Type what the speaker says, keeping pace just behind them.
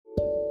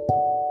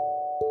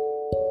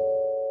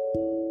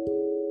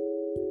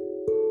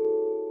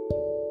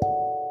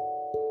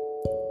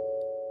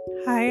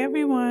Hi,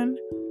 everyone.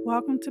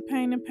 Welcome to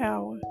Pain and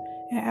Power,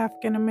 an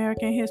African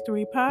American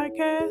history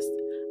podcast.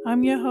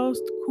 I'm your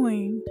host,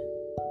 Queen.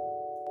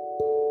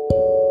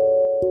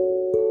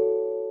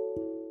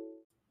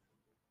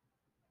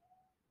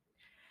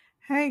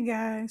 Hey,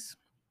 guys.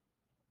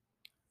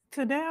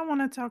 Today I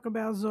want to talk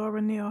about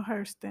Zora Neale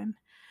Hurston.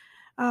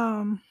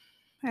 Um,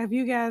 have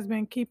you guys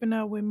been keeping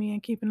up with me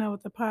and keeping up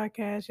with the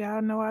podcast?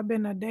 Y'all know I've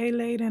been a day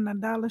late and a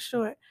dollar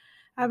short.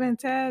 I've been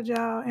tagged,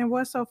 y'all. And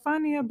what's so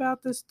funny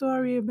about this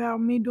story about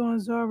me doing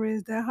Zora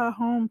is that her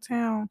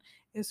hometown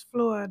is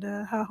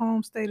Florida. Her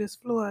home state is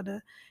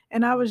Florida.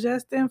 And I was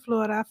just in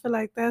Florida. I feel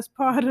like that's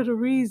part of the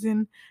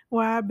reason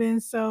why I've been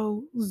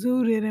so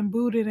zooted and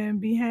booted and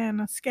behind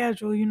a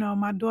schedule. You know,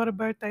 my daughter's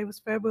birthday was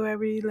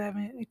February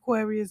 11th.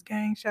 Aquarius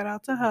gang, shout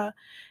out to her.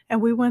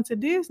 And we went to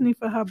Disney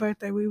for her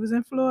birthday. We was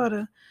in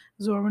Florida,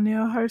 Zora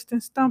Neale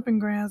Hurston Stomping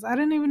Grounds. I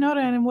didn't even know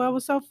that. And what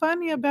was so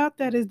funny about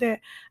that is that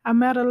I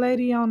met a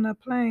lady on the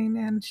plane,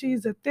 and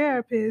she's a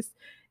therapist.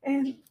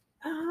 And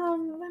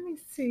let me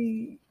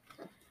see.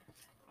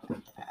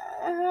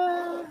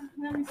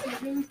 Let me see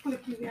really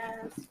quick, you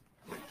guys.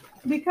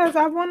 Because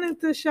I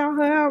wanted to shout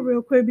her out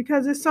real quick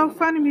because it's so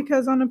funny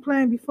because on the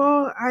plane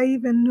before I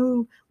even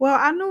knew, well,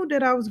 I knew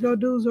that I was going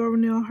to do Zora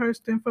Neale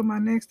Hurston for my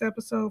next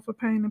episode for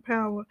Pain and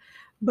Power.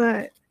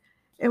 But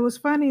it was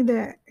funny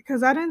that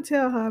because I didn't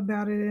tell her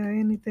about it or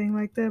anything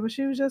like that, but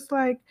she was just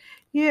like,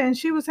 yeah, and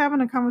she was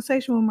having a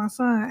conversation with my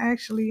son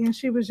actually, and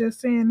she was just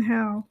saying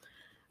how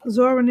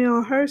Zora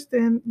Neale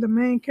Hurston, the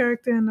main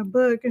character in the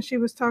book, and she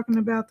was talking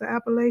about the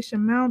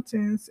Appalachian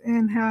Mountains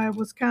and how it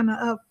was kind of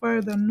up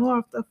further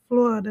north of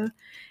Florida,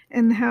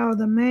 and how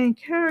the main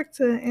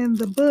character in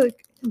the book,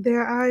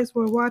 their eyes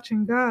were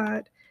watching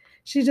God.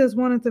 She just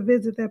wanted to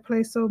visit that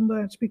place so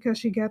much because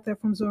she got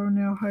that from Zora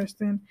Neale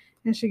Hurston,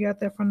 and she got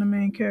that from the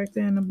main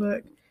character in the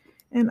book.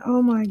 And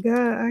oh my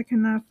God, I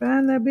cannot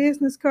find that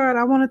business card.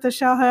 I wanted to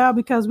shout her out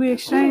because we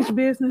exchanged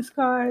business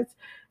cards,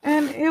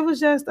 and it was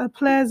just a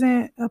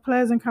pleasant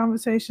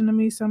conversation to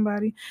meet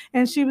somebody.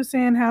 And she was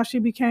saying how she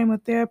became a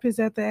therapist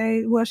at the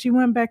age, well, she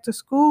went back to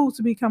school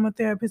to become a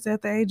therapist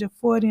at the age of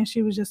 40, and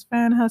she was just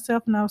finding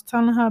herself. And I was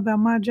telling her about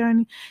my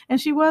journey, and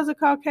she was a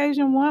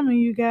Caucasian woman,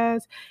 you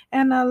guys.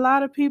 And a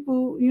lot of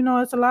people,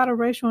 it's a lot of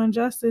racial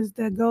injustice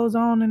that goes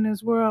on in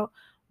this world,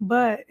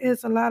 but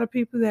it's a lot of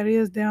people that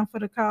is down for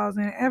the cause,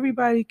 and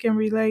everybody can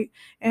relate.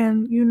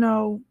 And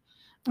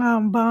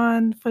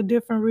bond for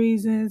different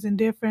reasons and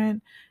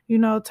different,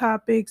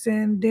 topics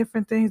and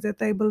different things that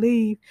they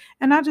believe.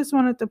 And I just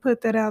wanted to put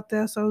that out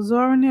there. So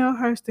Zora Neale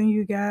Hurston,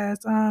 you guys,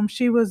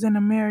 she was an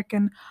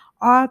American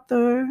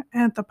author,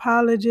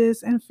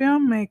 anthropologist, and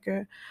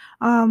filmmaker.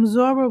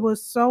 Zora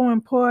was so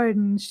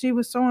important. She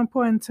was so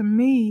important to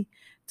me,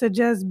 to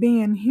just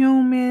being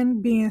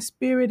human, being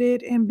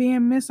spirited, and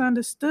being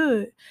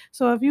misunderstood.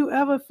 So if you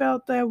ever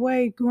felt that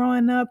way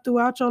growing up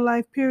throughout your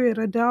life period,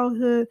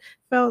 adulthood,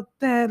 felt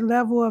that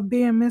level of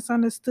being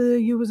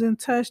misunderstood, you was in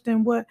touch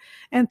and what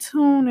in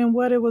tune and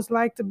what it was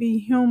like to be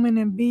human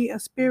and be a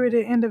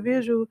spirited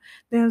individual,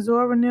 then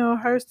Zora Neale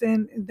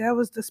Hurston, that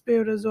was the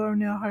spirit of Zora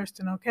Neale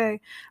Hurston,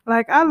 okay?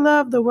 Like, I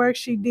love the work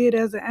she did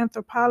as an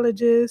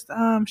anthropologist.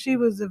 She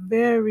was a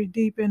very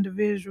deep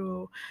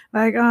individual.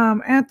 Like,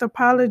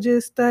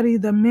 anthropologists study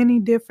the many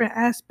different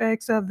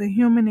aspects of the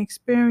human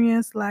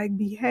experience, like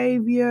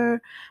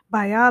behavior,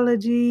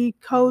 biology,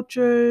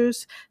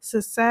 cultures,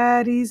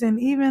 societies, and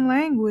even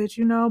language,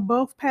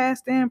 both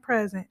past and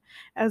present.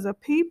 As a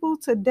people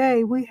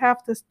today, we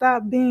have to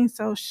stop being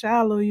so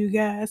shallow, you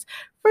guys.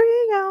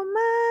 Free your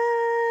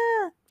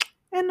mind,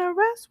 and the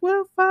rest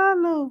will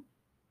follow.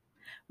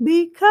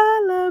 Be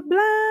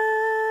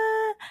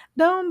colorblind.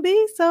 Don't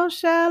be so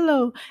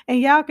shallow.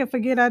 And y'all can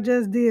forget I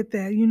just did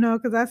that,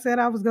 because I said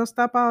I was going to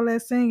stop all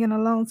that singing a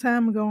long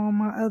time ago on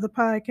my other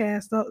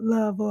podcast,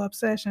 Love or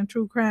Obsession,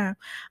 True Crime.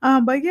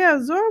 But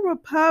yeah, Zora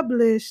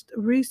published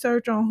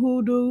research on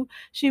hoodoo.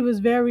 She was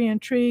very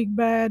intrigued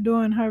by it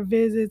during her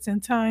visits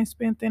and time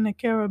spent in the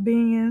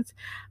Caribbean.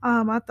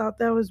 I thought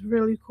that was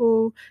really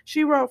cool.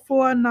 She wrote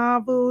 4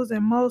 novels,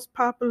 and most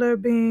popular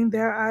being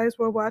Their Eyes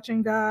Were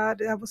Watching God,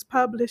 that was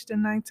published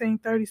in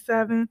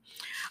 1937.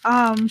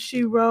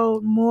 She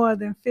wrote more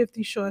than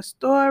 50 short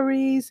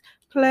stories,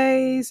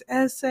 plays,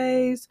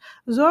 essays.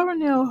 Zora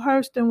Neale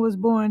Hurston was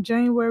born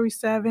January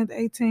 7th,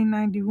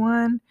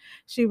 1891.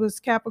 She was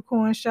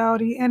Capricorn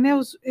Shawty, and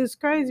it's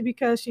crazy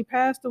because she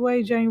passed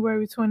away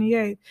January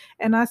 28th.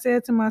 And I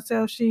said to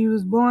myself, she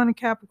was born a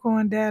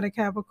Capricorn, dad a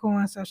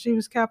Capricorn, so she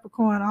was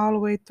Capricorn all the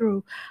way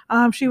through.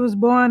 She was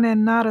born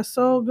in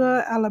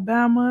Notasulga,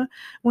 Alabama.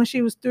 When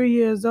she was 3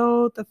 years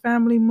old, the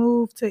family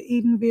moved to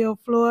Edenville,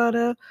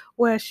 Florida,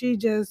 where she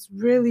just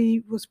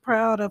really was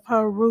proud of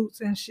her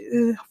roots, and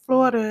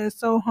Florida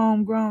is so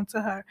homegrown to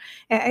her.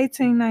 In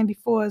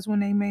 1894 is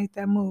when they made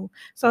that move.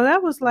 So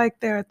that was like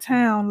their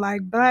town.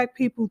 Like, black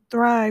people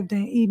thrived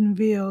in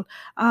Edenville.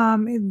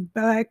 And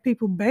black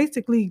people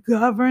basically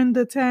governed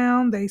the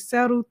town. They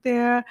settled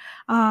there.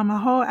 A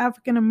whole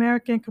African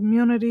American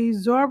community.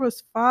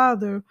 Zora's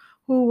father,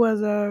 who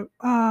was a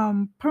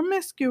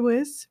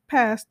promiscuous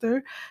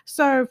pastor,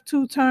 served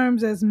 2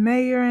 terms as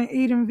mayor in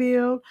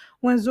Edenville.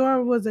 When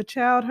Zora was a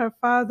child, her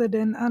father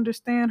didn't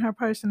understand her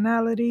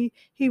personality.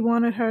 He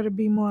wanted her to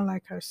be more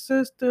like her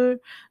sister.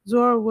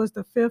 Zora was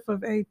the fifth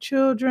of 8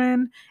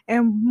 children.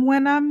 And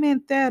when I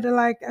meant that,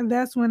 like,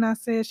 that's when I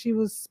said she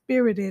was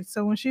spirited.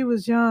 So when she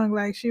was young,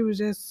 like, she was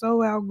just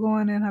so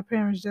outgoing and her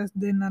parents just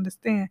didn't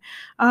understand.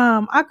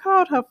 I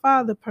called her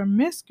father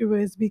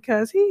promiscuous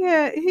because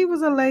he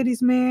was a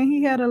ladies' man.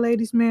 He had a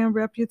ladies' man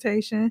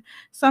reputation.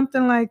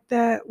 Something like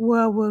that,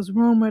 well, was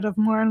rumored of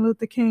Martin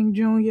Luther King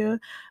Jr.,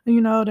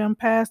 them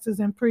pastors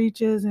and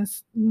preachers and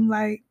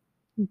like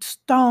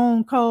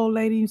stone cold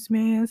ladies'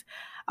 men's.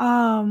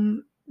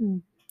 Um,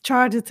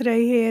 Charge it to their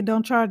head,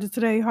 don't charge it to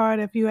their heart,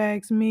 if you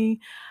ask me.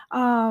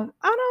 I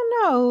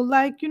don't know.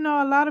 Like, a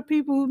lot of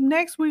people,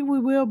 next week we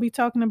will be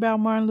talking about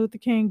Martin Luther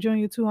King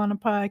Jr. too on the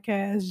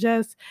podcast,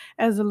 just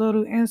as a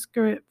little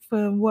insert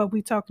for what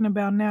we're talking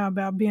about now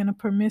about being a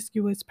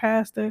promiscuous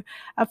pastor.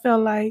 I feel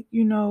like,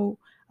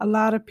 a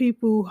lot of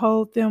people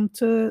hold them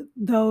to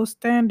those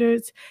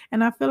standards.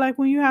 And I feel like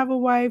when you have a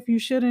wife, you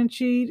shouldn't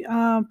cheat.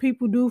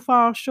 People do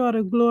fall short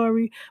of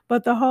glory.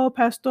 But the whole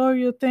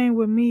pastoral thing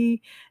with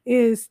me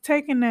is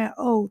taking that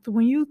oath.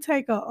 When you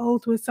take an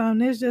oath with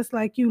something, it's just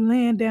like you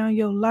laying down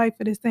your life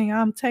for this thing.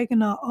 I'm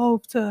taking an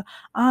oath to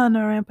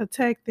honor and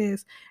protect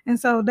this. And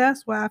so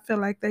that's why I feel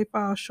like they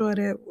fall short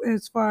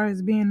as far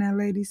as being that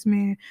ladies'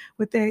 man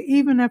with that.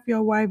 Even if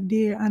your wife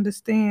did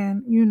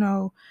understand,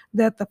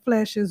 that the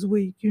flesh is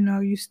weak,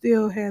 you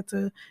still had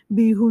to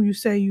be who you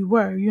say you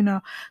were.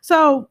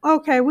 So,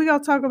 okay, we're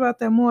going to talk about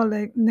that more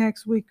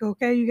next week,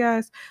 okay, you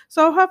guys?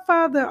 So her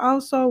father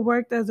also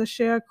worked as a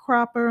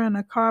sharecropper and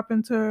a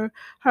carpenter.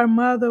 Her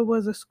mother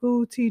was a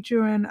school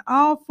teacher, and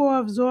all four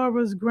of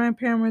Zora's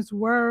grandparents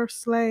were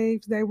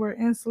slaves. They were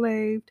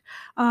enslaved.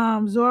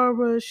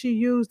 Zora, she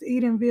used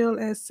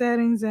Edenville as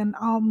settings, and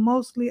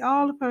mostly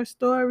all of her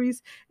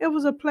stories, it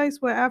was a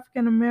place where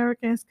African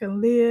Americans could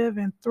live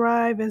and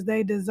thrive as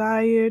they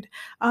desired,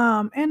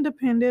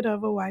 independent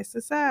of a white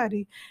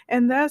society.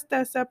 And that's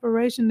that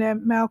separation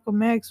that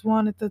Malcolm X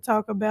wanted to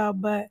talk about,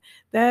 but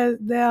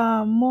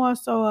they're more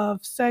so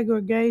of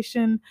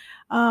segregation,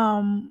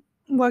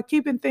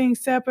 keeping things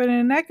separate,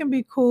 and that can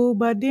be cool,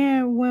 but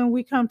then when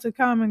we come to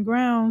common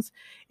grounds,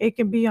 it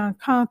can be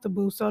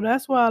uncomfortable. So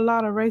that's why a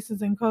lot of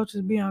races and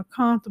cultures be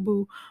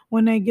uncomfortable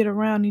when they get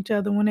around each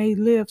other, when they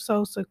live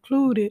so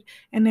secluded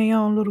in their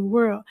own little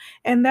world.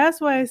 And that's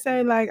why I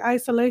say, like,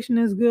 isolation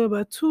is good,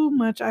 but too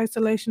much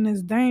isolation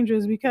is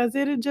dangerous because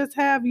it'll just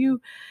have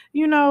you,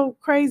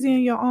 crazy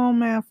in your own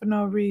mind for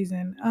no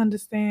reason.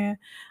 Understand?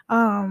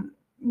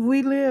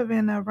 We live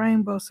in a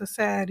rainbow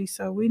society,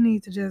 so we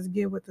need to just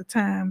get with the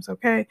times,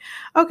 okay?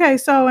 Okay,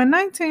 so in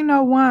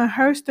 1901,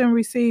 Hurston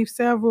received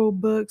several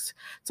books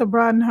to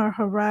broaden her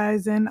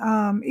horizon.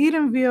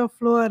 Edenville,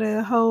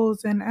 Florida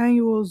holds an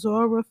annual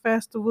Zora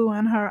festival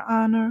in her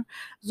honor.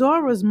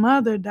 Zora's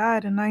mother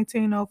died in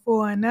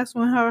 1904, and that's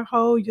when her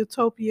whole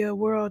utopia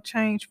world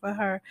changed for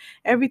her.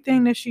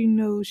 Everything that she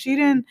knew. She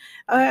didn't,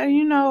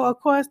 of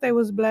course they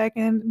was black,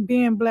 and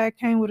being black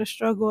came with a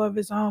struggle of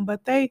its own,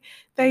 but they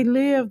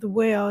lived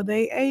well,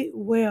 they ate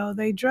well,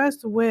 they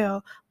dressed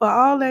well, but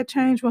all that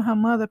changed when her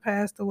mother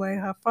passed away.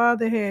 Her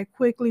father had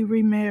quickly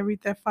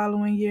remarried that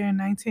following year in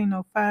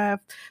 1905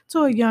 to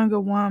a younger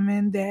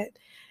woman that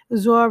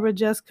Zora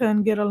just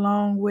couldn't get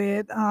along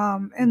with.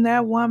 And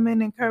that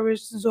woman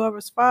encouraged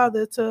Zora's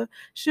father to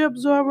ship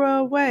Zora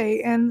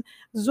away. And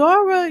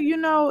Zora,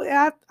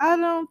 I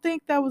don't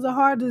think that was a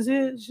hard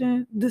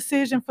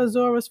decision for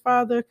Zora's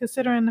father,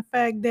 considering the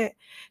fact that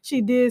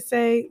she did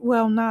say,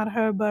 well, not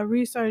her, but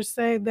research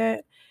say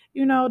that,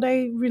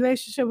 they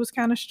relationship was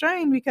kind of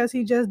strained because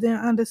he just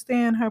didn't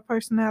understand her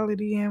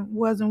personality and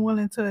wasn't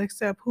willing to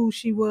accept who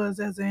she was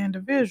as an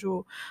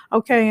individual.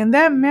 Okay, and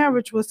that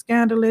marriage was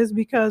scandalous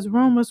because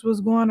rumors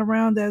was going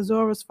around that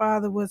Zora's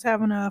father was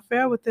having an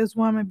affair with this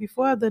woman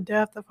before the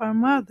death of her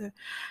mother.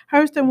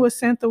 Hurston was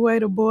sent away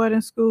to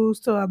boarding schools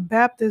to a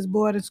Baptist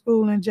boarding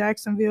school in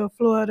Jacksonville,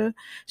 Florida.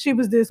 She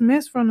was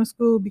dismissed from the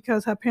school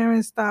because her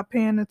parents stopped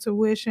paying the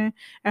tuition,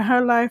 and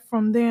her life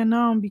from then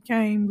on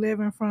became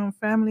living from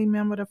family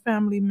member to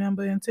family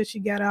member until she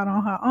got out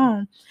on her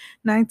own.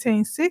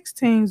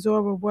 1916,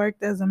 Zora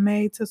worked as a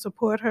maid to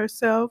support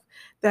herself.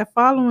 That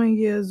following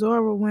year,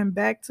 Zora went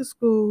back to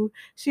school.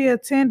 She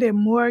attended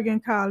Morgan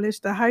College,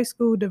 the high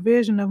school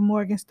division of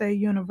Morgan State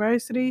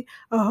University,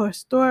 a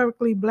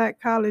historically black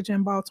college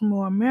in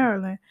Baltimore,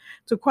 Maryland.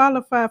 To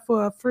qualify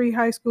for a free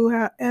high school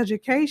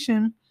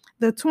education,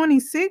 the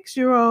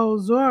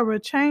 26-year-old Zora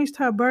changed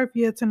her birth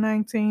year to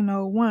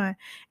 1901,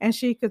 and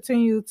she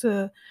continued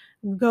to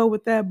go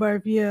with that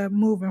birth year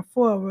moving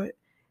forward,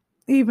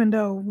 even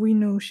though we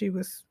knew she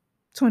was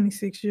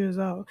 26 years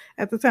old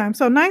at the time.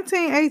 So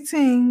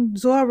 1918,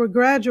 Zora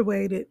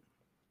graduated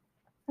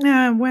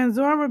And when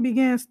Zora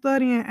began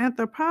studying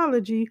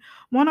anthropology,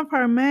 one of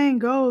her main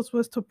goals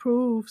was to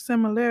prove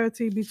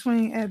similarity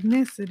between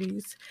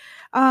ethnicities.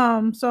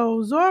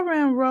 So Zora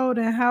enrolled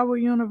in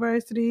Howard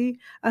University,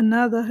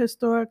 another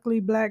historically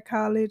black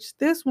college,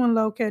 this one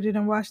located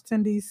in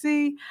Washington,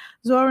 D.C.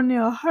 Zora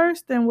Neale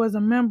Hurston was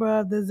a member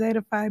of the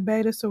Zeta Phi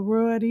Beta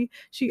sorority.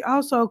 She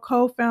also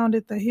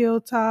co-founded the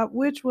Hilltop,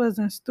 which was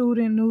a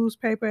student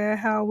newspaper at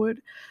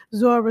Howard.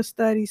 Zora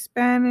studied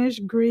Spanish,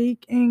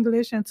 Greek,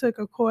 English, and took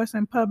a course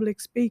in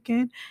public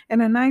speaking.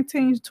 And in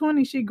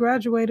 1920, she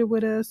graduated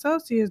with an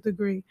associate's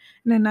degree.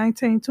 And in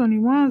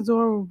 1921,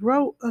 Zora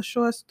wrote a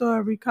short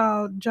story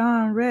called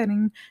John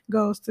Redding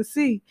Goes to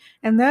Sea.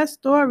 And that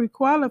story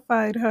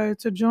qualified her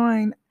to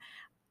join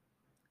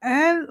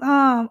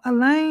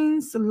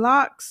Elaine's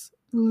Locke's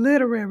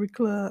literary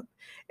club,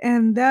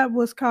 and that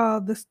was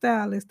called the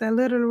Stylist. That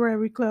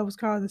literary club was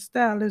called the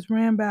Stylist,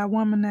 ran by a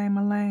woman named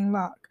Elaine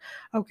Locke.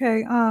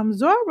 Okay,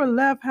 Zora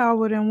left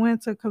Howard and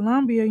went to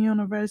Columbia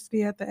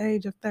University at the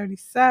age of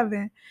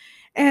 37.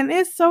 And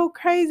it's so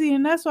crazy,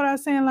 and that's what I'm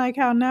saying, like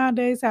how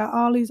nowadays how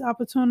all these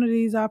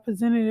opportunities are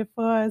presented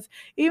for us,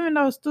 even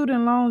though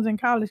student loans in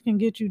college can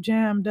get you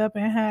jammed up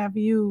and have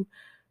you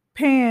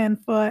paying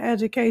for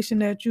education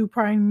that you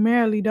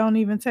primarily don't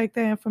even take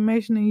that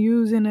information and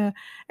use in a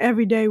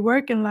everyday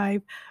working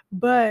life.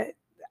 But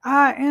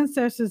our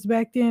ancestors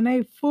back then,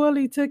 they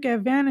fully took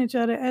advantage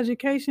of the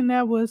education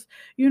that was,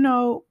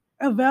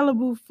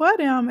 available for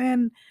them.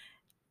 And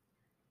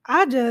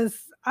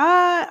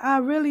I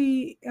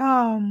really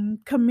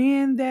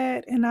commend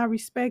that, and I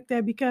respect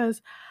that,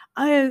 because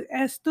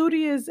as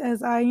studious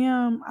as I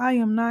am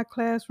not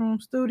classroom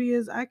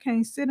studious. I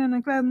can't sit in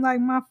a class,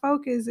 like my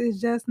focus is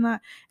just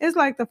not, it's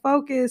like the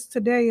focus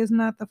today is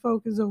not the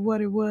focus of what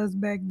it was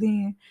back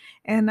then.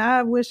 And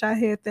I wish I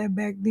had that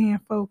back then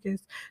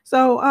focus.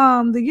 So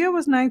the year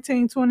was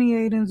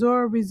 1928, and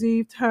Zora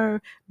received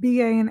her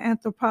BA in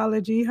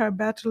anthropology, her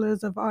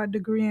bachelor's of art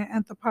degree in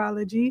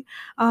anthropology.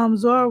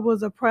 Zora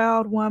was a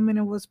proud woman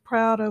and was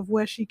proud of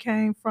where she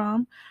came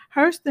from.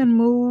 Hurston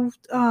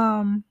moved.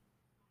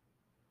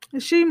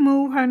 She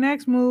moved her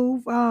next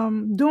move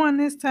during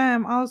this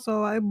time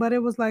also, but it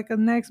was like a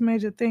next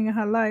major thing in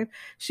her life.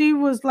 She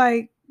was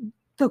like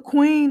the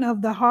queen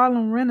of the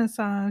Harlem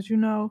Renaissance, She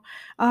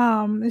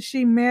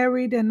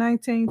married in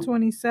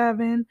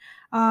 1927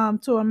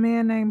 to a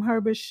man named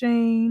Herbert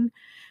Sheen.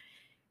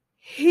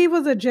 He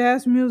was a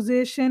jazz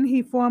musician.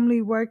 He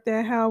formerly worked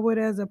at Howard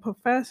as a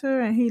professor,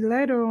 and he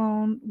later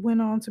on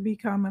went on to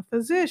become a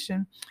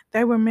physician.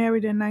 They were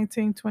married in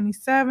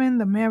 1927.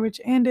 The marriage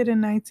ended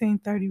in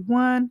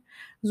 1931.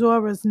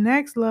 Zora's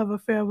next love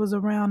affair was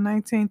around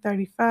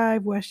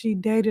 1935, where she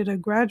dated a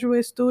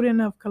graduate student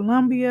of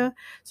Columbia.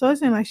 So it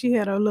seemed like she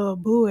had a little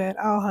boo at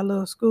all her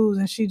little schools,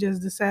 and she just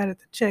decided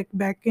to check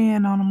back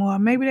in on them, or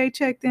maybe they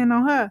checked in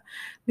on her,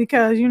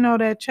 because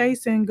that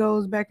chasing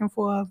goes back and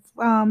forth.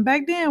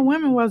 Back then,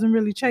 women wasn't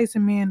really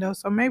chasing men though,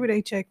 so maybe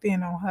they checked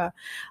in on her.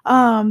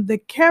 The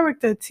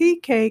character Tea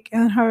Cake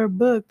in her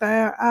book,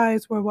 "Their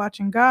Eyes Were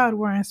Watching God,"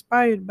 were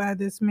inspired by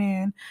this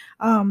man,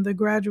 the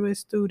graduate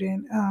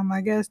student. I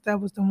guess that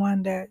was the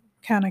one that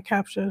kind of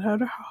captured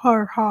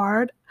her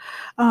heart.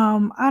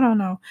 I don't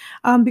know.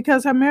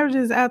 Because her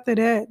marriages after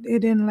that, it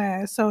didn't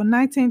last. So in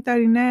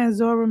 1939,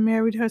 Zora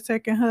married her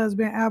second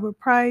husband, Albert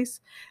Price.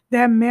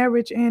 That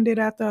marriage ended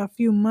after a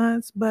few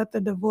months, but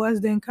the divorce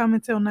didn't come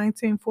until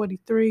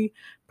 1943,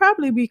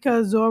 probably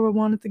because Zora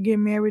wanted to get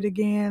married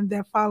again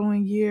that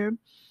following year.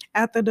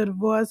 After the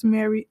divorce,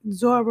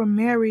 Zora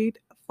married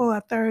for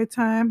a third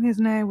time. His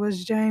name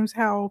was James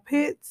Howell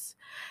Pitts.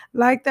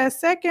 Like that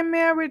second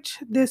marriage,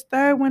 this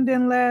third one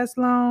didn't last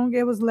long.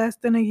 It was less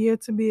than a year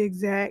to be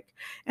exact.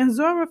 And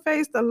Zora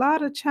faced a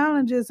lot of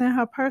challenges in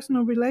her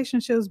personal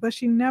relationships, but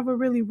she never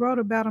really wrote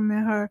about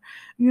them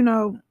you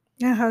know,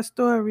 in her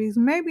stories.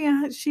 Maybe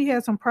she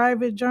had some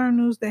private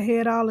journals that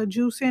had all the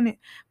juice in it,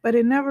 but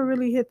it never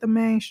really hit the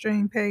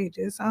mainstream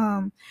pages.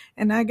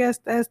 And I guess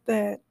that's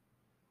that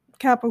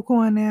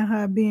Capricorn and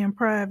her being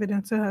private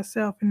into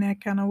herself in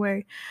that kind of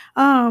way.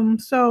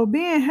 So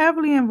being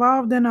heavily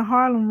involved in the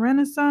Harlem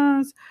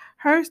Renaissance,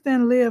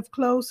 Hurston lived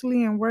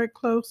closely and worked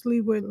closely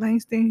with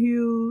Langston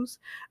Hughes.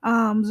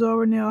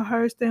 Zora Neale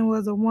Hurston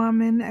was a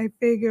woman, a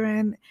figure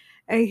in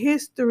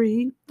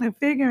history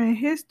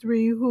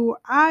who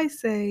I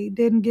say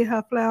didn't get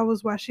her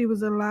flowers while she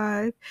was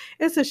alive.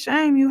 It's a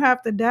shame you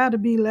have to die to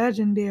be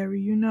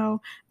legendary.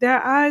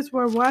 Their eyes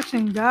were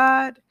watching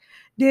God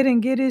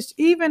didn't get its,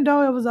 even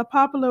though it was a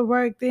popular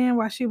work then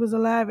while she was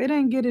alive, it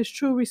didn't get its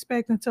true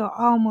respect until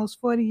almost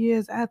 40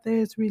 years after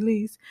its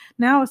release.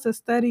 Now it's a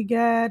study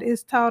guide.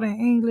 It's taught in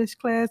English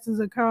classes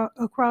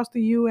across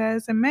the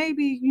U.S. and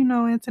maybe,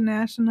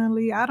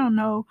 internationally. I don't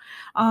know.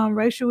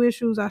 Racial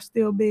issues are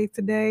still big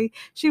today.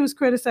 She was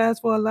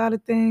criticized for a lot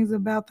of things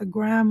about the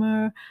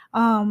grammar,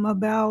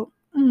 about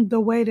the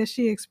way that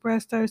she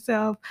expressed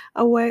herself,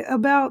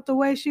 about the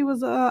way she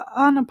was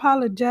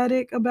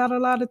unapologetic about a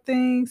lot of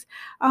things.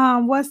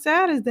 What's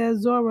sad is that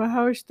Zora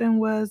Hurston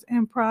was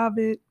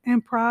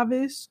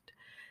improvised.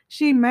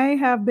 She may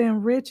have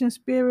been rich in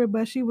spirit,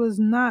 but she was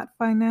not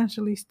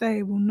financially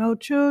stable. No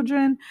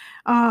children,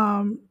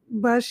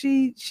 but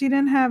she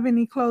didn't have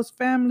any close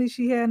family.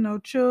 She had no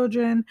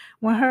children.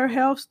 When her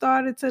health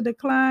started to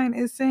decline,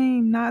 it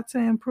seemed not to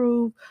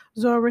improve.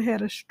 Zora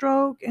had a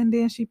stroke, and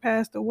then she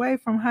passed away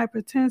from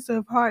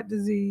hypertensive heart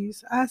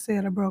disease. I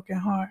said a broken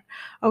heart.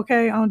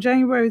 Okay, on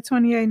January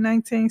 28,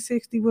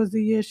 1960 was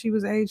the year she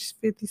was aged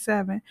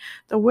 57.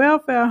 The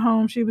welfare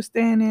home she was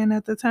staying in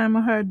at the time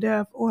of her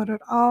death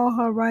ordered all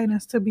her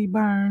writings to be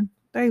burned.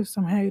 They were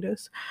some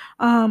haters.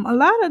 A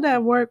lot of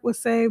that work was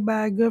saved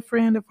by a good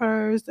friend of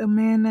hers, a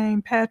man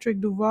named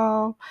Patrick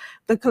Duval.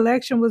 The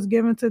collection was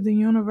given to the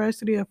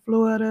University of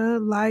Florida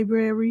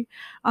Library.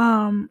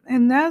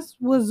 And that's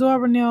what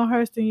Zora Neale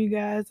Hurston, you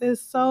guys.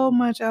 There's so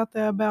much out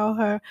there about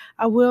her.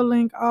 I will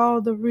link all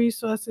the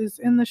resources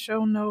in the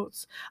show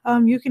notes.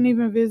 You can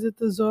even visit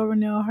the Zora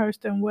Neale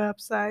Hurston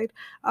website.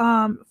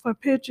 For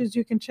pictures,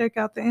 you can check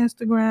out the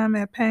Instagram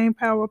at Pain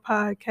Power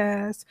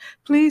Podcast.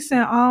 Please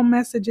send all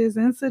messages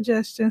and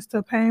suggestions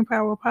to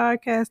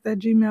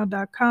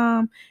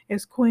painpowerpodcast@gmail.com.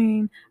 It's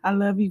Queen. I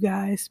love you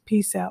guys.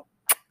 Peace out.